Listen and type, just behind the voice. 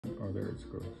Oh, there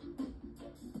it goes.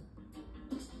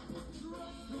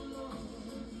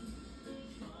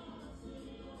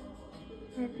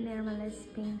 That Nirmal is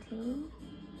painting,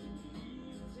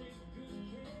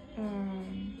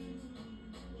 and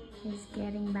he's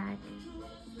getting back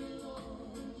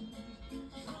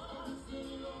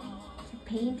to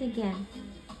paint again.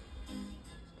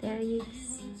 There you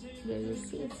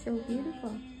see, it's so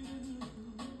beautiful.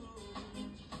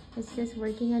 It's just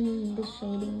working on the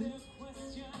shading.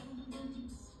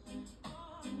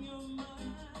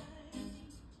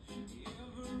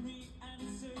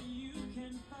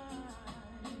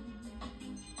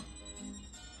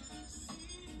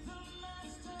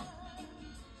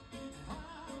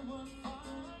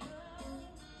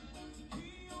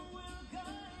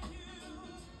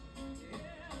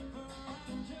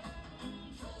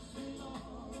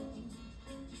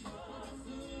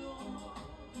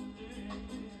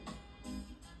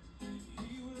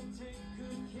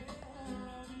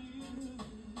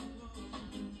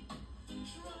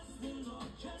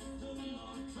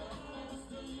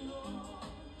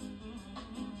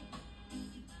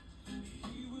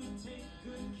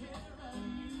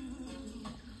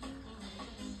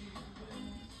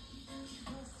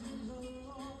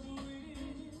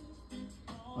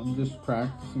 I'm just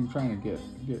practicing, trying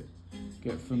to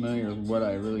get familiar with what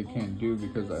I really can do,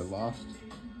 because I lost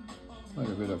quite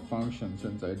a bit of function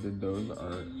since I did those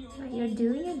art. But you're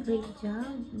doing a great job,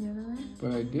 Nirmal.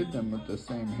 But I did them with the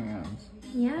same hands.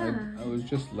 Yeah. I was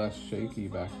just less shaky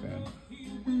back then.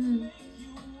 Mm-hmm.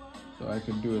 So I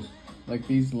could do like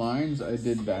these lines I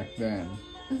did back then.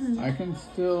 Mm-hmm. I can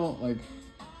still, like,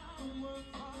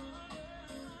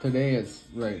 today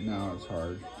right now it's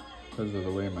hard because of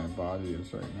the way my body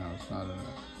is right now. It's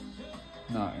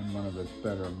not in one of its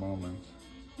better moments.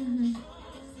 Mm-hmm.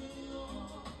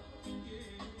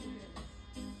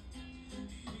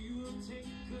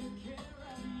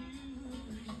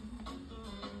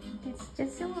 It's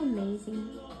just so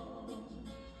amazing.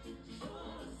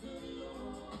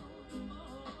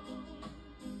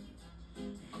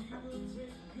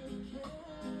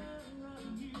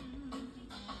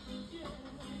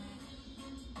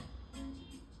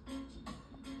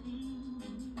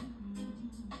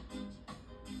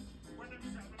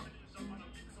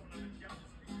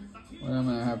 What I'm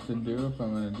gonna have to do if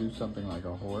I'm gonna do something like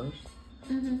a horse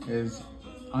Mm-hmm. is,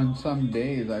 on some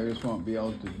days I just won't be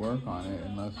able to work on it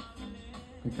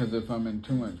because if I'm in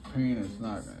too much pain,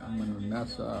 I'm gonna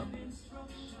mess up.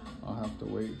 I'll have to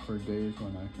wait for days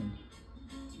when I can.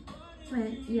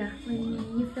 When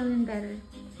you're feeling better.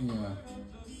 Yeah.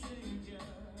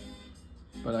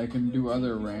 But I can do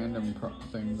other random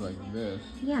things like this.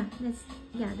 Yeah,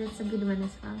 that's a good one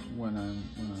as well. When I'm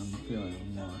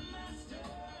feeling more.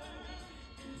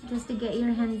 Just to get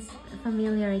your hands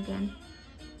familiar again.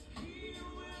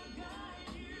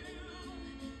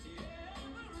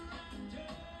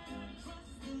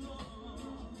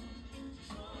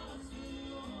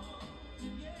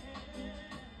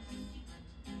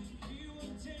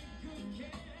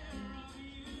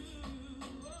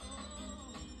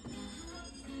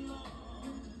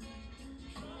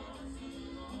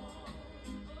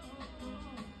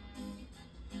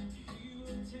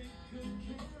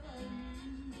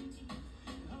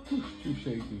 Too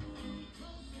shaky.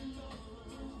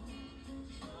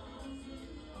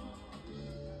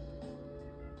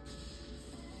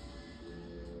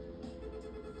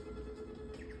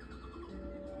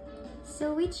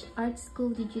 So which art school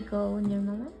did you go,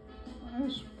 Nirmal?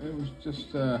 It was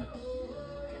just,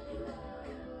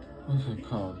 what's it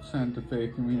called? Santa Fe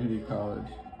Community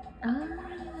College Ah,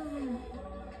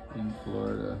 in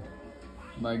Florida,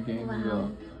 by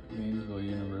wow. Gainesville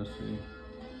University.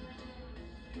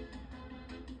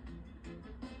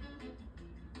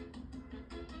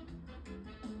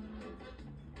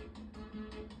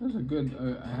 It was a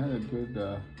good, I had a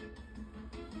good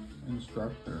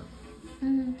instructor.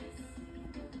 Mm-hmm.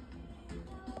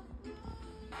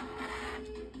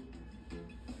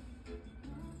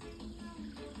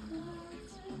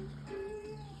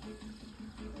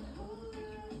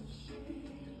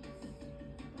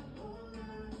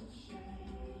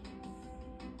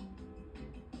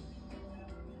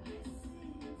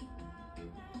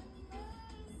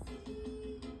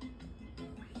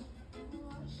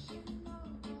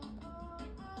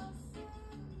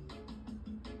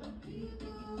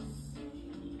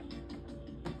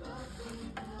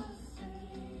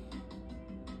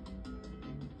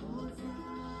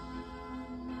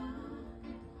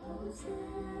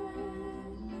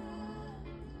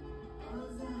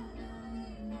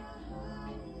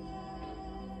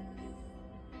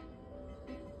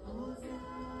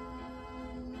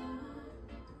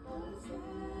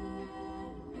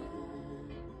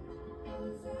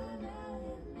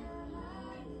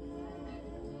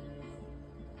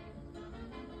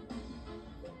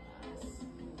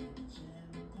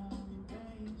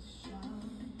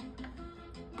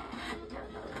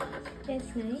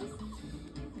 That's nice.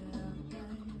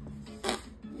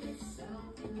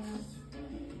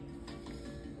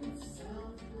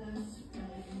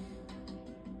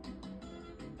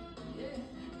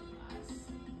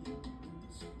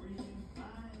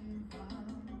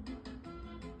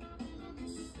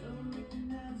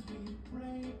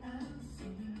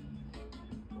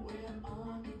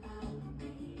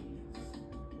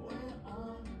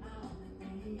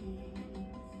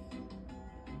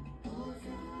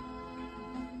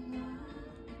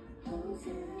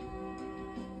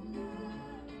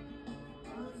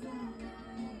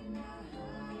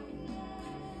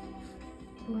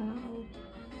 Wow.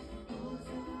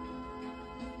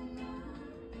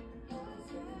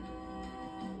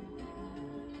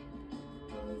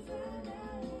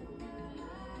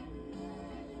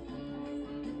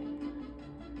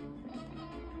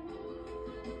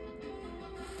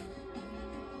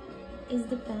 Is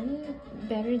the pen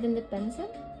better than the pencil?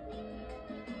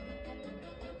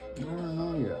 I don't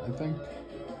know yet. I think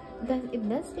It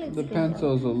does look the good,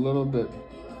 pencil is a little bit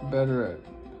better at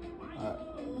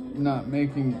not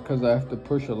making, because I have to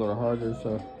push a little harder,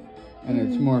 so, and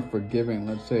it's more forgiving.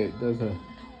 Let's say it does there's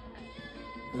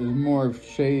more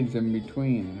shades in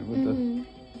between. With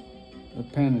the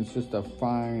pen, it's just a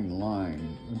fine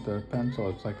line. With the pencil,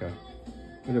 it's like a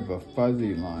bit of a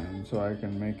fuzzy line, so I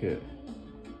can make it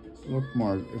look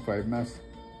more, if I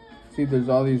see there's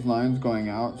all these lines going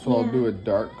out, so I'll do a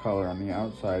dark color on the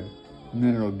outside, and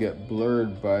then it'll get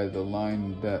blurred by the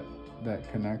line that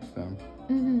connects them.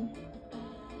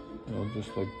 It'll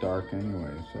just look dark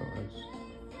anyway, so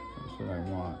that's what I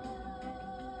want.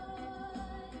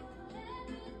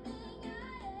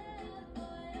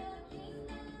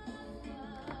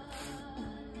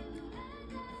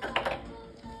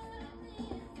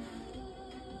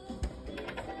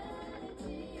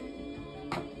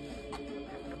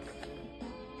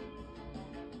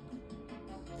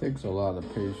 Takes a lot of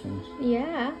patience.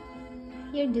 Yeah,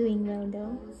 you're doing well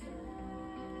though.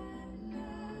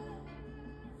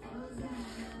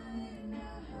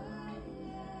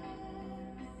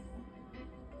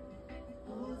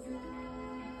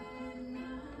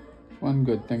 One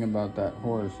good thing about that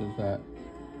horse is that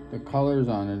the colors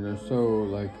on it are so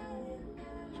like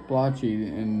splotchy,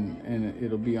 and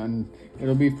it'll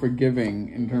be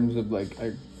forgiving in terms of like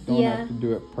I don't have to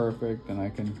do it perfect, and I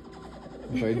can,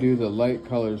 if I do the light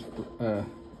colors,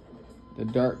 the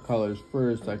dark colors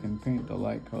first, I can paint the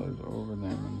light colors over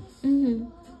them,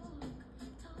 and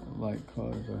the light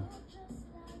colors are.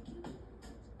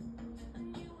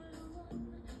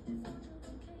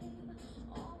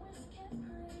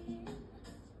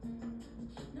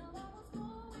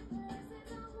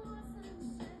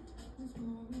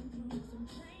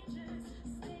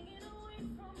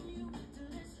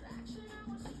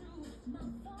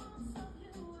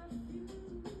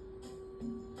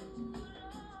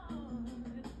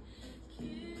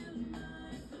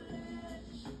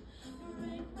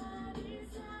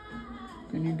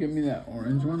 Can you give me that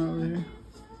orange one over there?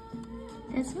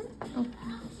 This one? Oh.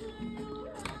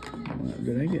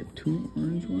 Did I get two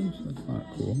orange ones? That's not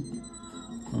cool.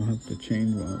 I'll have to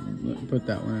change one. Put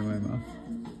that one in my mouth.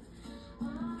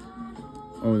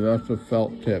 Oh, that's a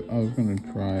felt tip. I was going to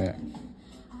try it.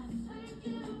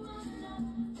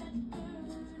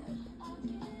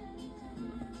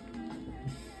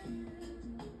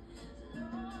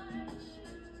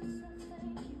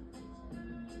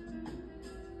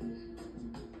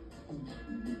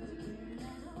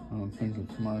 I don't think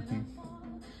it's marking.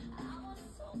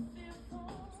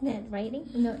 Isn't that writing?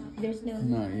 No, there's no.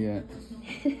 Not yet.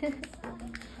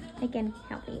 I can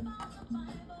help you.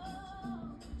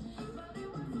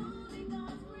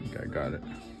 I think I got it.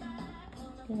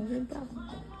 There you go.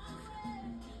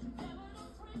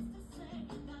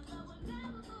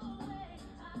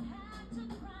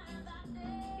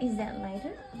 Is that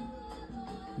lighter?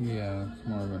 Yeah, it's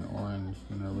more of an orange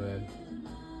than a red.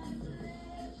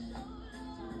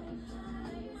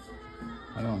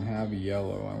 I don't have a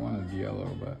yellow. I wanted yellow,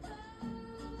 but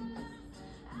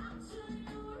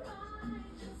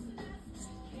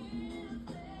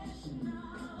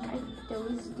Are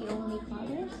those the only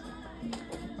colors?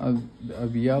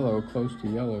 of yellow, close to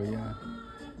yellow, yeah.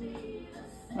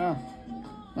 Well,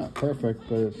 not perfect,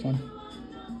 but it's fun.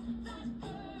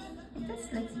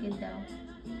 This looks good though.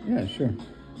 Yeah, sure.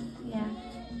 Yeah.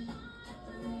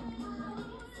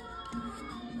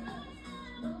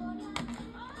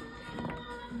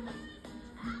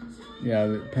 Yeah,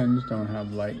 the pens don't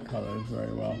have light colors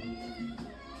very well.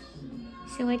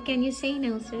 So what can you say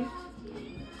now, sir?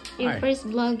 Your Hi. first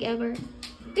vlog ever.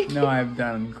 No, I've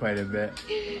done quite a bit.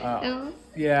 Oh?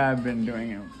 Yeah, I've been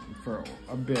doing it for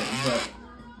a bit, but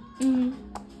Mm.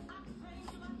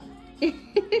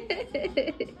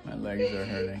 My legs are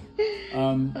hurting.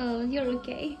 Oh, you're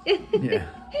okay. Yeah.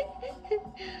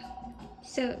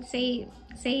 So say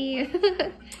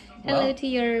hello Well, to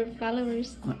your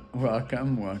followers.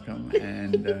 welcome,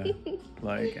 and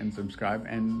like and subscribe.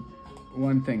 And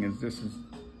one thing is, this is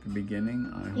the beginning.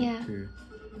 I hope Yeah.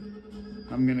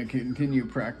 I'm gonna continue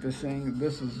practicing.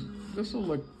 This will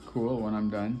look cool when I'm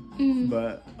done.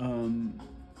 But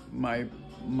my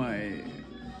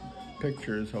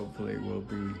pictures hopefully will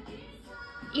be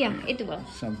Yeah, it will.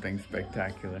 something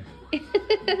spectacular.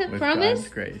 With Promise? God's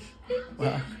grace.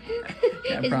 Well,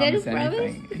 can't Is that a promise promise?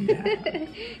 anything. Yeah.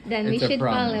 Then we It's a should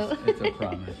promise. follow. It's a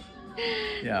promise.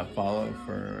 Yeah, follow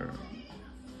for.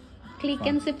 Click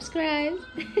and subscribe.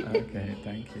 Okay,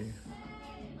 thank you.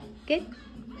 Good.